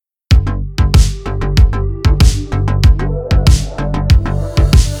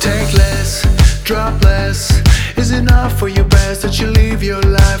Doubtless is enough for your best, that you live your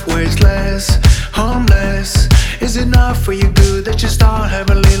life wasteless. Harmless is enough for your good, that you start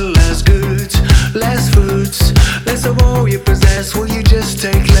having a little less goods, less foods, less of all you possess. Will you just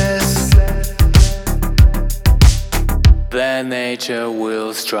take less? Then nature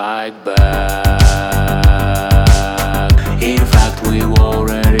will strike back. In fact, we've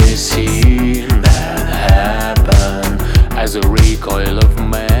already seen that happen as a recoil of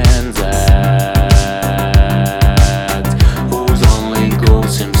man's act, whose only goal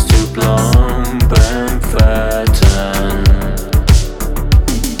seems to plump and fatten.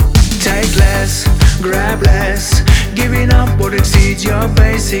 Take less, grab less, giving up what exceeds your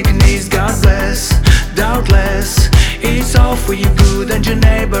basic needs. God bless, doubtless, it's all for your good and your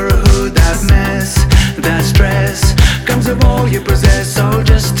neighborhood. That mess, that stress, comes of all you possess, so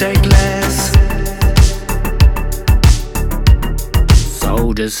just take less.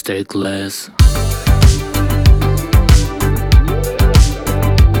 So just take less.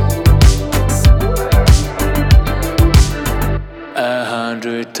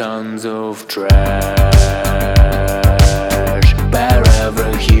 100 tons of trash,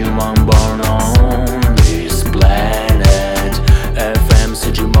 wherever human born on this planet.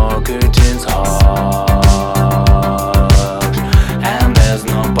 FMCG marketing's hard, and there's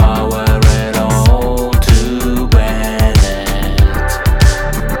no power at all to ban it.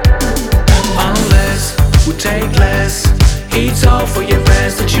 Unless we take less, it's all for your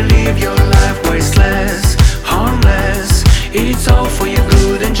best, that you live your life wasteless. Harmless, it's all for your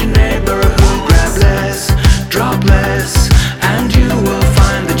good and your neighborhood. Grab less, drop less, and you will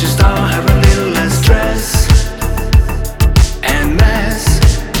find that you start having a little less stress and mess.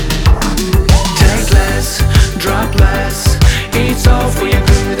 Take less, drop less, it's all for your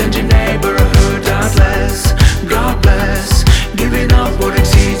good and your neighborhood. Doubtless, God bless, giving up what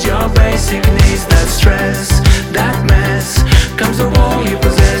exceeds your basic needs. That stress, that mess, comes of all you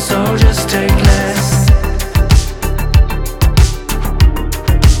possess, so just take less.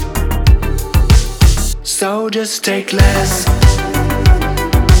 So just take less.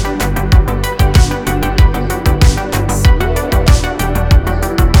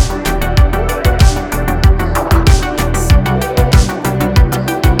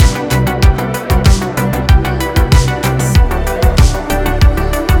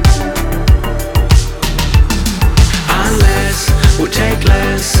 Unless we take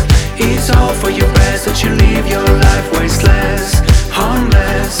less, it's all for your best, that you live your life wasteless.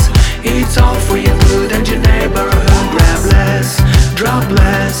 Harmless, it's all for your good and your neighborhood. Grab less, drop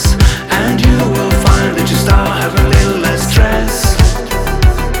less, and you will find that you start having a little less stress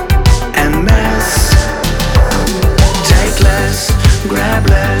and mess. Take less, grab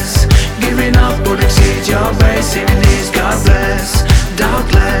less, giving up what exceeds your basic needs. God bless,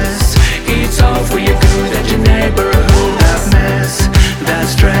 doubtless, it's all for your good and your neighborhood. That mess, that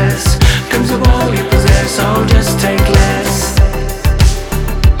stress, comes of all you possess, so just take less.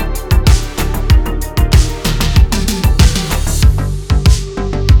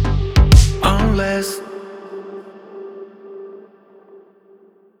 Unless